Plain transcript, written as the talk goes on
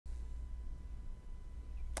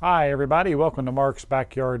Hi everybody, welcome to Mark's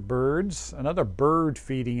Backyard Birds. Another bird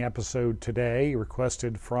feeding episode today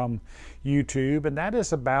requested from YouTube, and that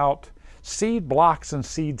is about seed blocks and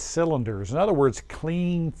seed cylinders. In other words,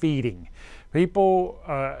 clean feeding. People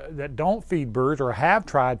that don't feed birds or have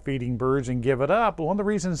tried feeding birds and give it up, one of the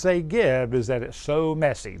reasons they give is that it's so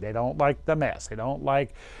messy. They don't like the mess. They don't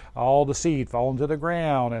like all the seed falling to the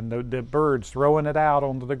ground and the birds throwing it out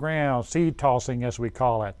onto the ground, seed tossing as we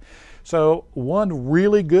call it. So one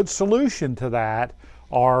really good solution to that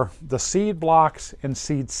are the seed blocks and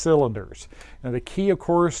seed cylinders. Now the key, of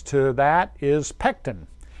course, to that is pectin.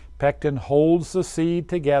 Pectin holds the seed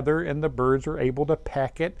together and the birds are able to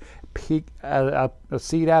peck it, peek a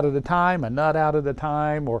seed out at a time, a nut out at a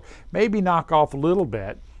time, or maybe knock off a little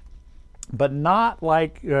bit. But not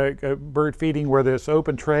like bird feeding where there's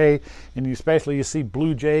open tray, and especially you see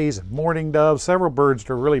blue jays and mourning doves, several birds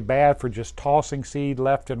that are really bad for just tossing seed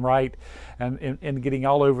left and right and getting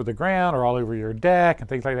all over the ground or all over your deck and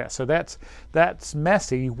things like that. So that's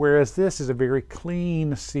messy, whereas this is a very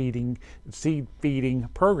clean seed feeding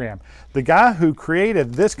program. The guy who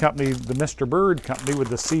created this company, the Mr. Bird company with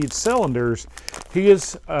the seed cylinders, he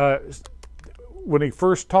is when I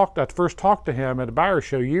first talked to him at a buyer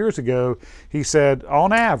show years ago, he said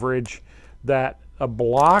on average that a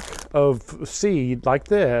block of seed like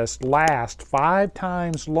this lasts 5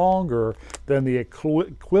 times longer than the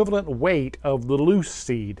equivalent weight of the loose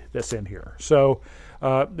seed that's in here. So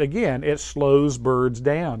again, it slows birds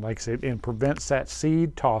down, like I said, and prevents that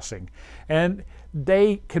seed tossing. And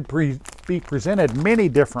they could be presented many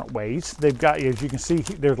different ways. They've got, as you can see,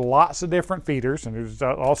 there's lots of different feeders, and there's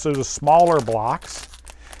also the smaller blocks,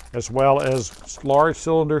 as well as large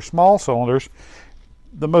cylinders, small cylinders.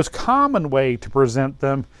 The most common way to present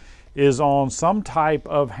them is on some type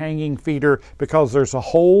of hanging feeder, because there's a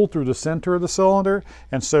hole through the center of the cylinder,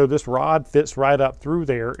 and so this rod fits right up through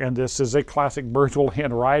there, and this is a classic birds will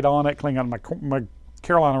land right on it, cling on. My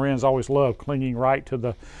Carolina wrens always love clinging right to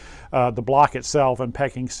the block itself and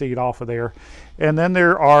pecking seed off of there. And then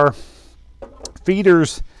there are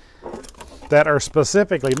feeders that are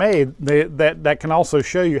specifically made that can also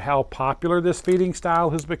show you how popular this feeding style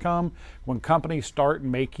has become. When companies start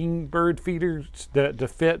making bird feeders to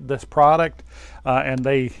fit this product, and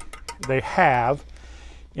they have,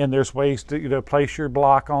 and there's ways to place your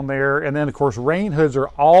block on there. And then of course rain hoods are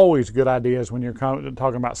always good ideas when you're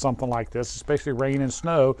talking about something like this, especially rain and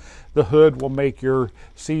snow. The hood will make your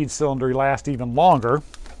seed cylinder last even longer.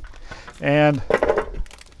 And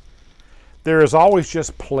there is always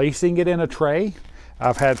just placing it in a tray.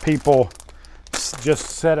 I've had people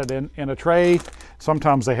just set it in a tray.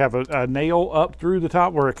 Sometimes they have a nail up through the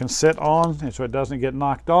top where it can sit on, and so it doesn't get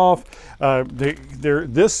knocked off.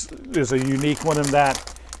 This is a unique one in that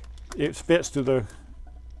it fits to the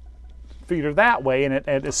feeder that way, and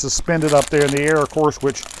it's suspended up there in the air, of course,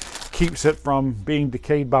 which keeps it from being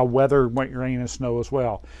decayed by weather, rain, and snow as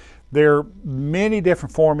well. There are many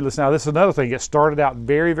different formulas. Now, this is another thing. It started out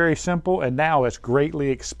very, very simple, and now it's greatly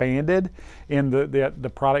expanded in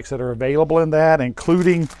the products that are available in that,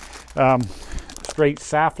 including straight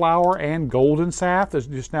safflower and golden saf that's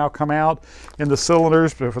just now come out in the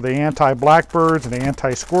cylinders for the anti-blackbirds and the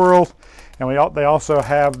anti-squirrels. And they also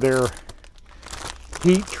have their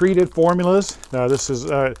heat-treated formulas. This is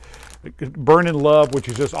Burning Love, which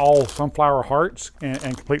is just all sunflower hearts and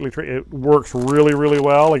completely treated. It works really, really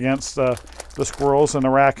well against the squirrels and the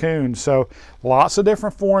raccoons. So lots of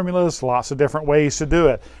different formulas, lots of different ways to do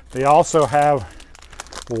it. They also have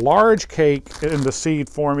large cake in the seed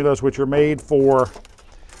formulas, which are made for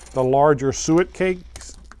the larger suet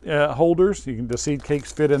cakes holders. The seed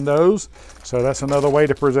cakes fit in those, so that's another way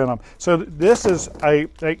to present them. So this is a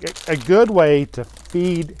good way to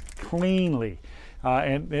feed cleanly,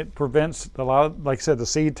 and it prevents a lot of, like I said, the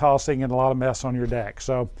seed tossing and a lot of mess on your deck.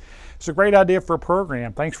 So it's a great idea for a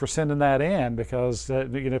program. Thanks for sending that in, because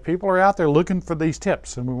people are out there looking for these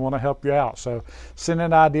tips, and we want to help you out. So send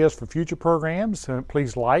in ideas for future programs.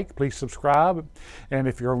 Please like, please subscribe, and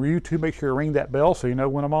if you're on YouTube, make sure you ring that bell so you know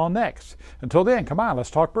when I'm on next. Until then, come on, let's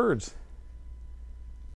talk birds.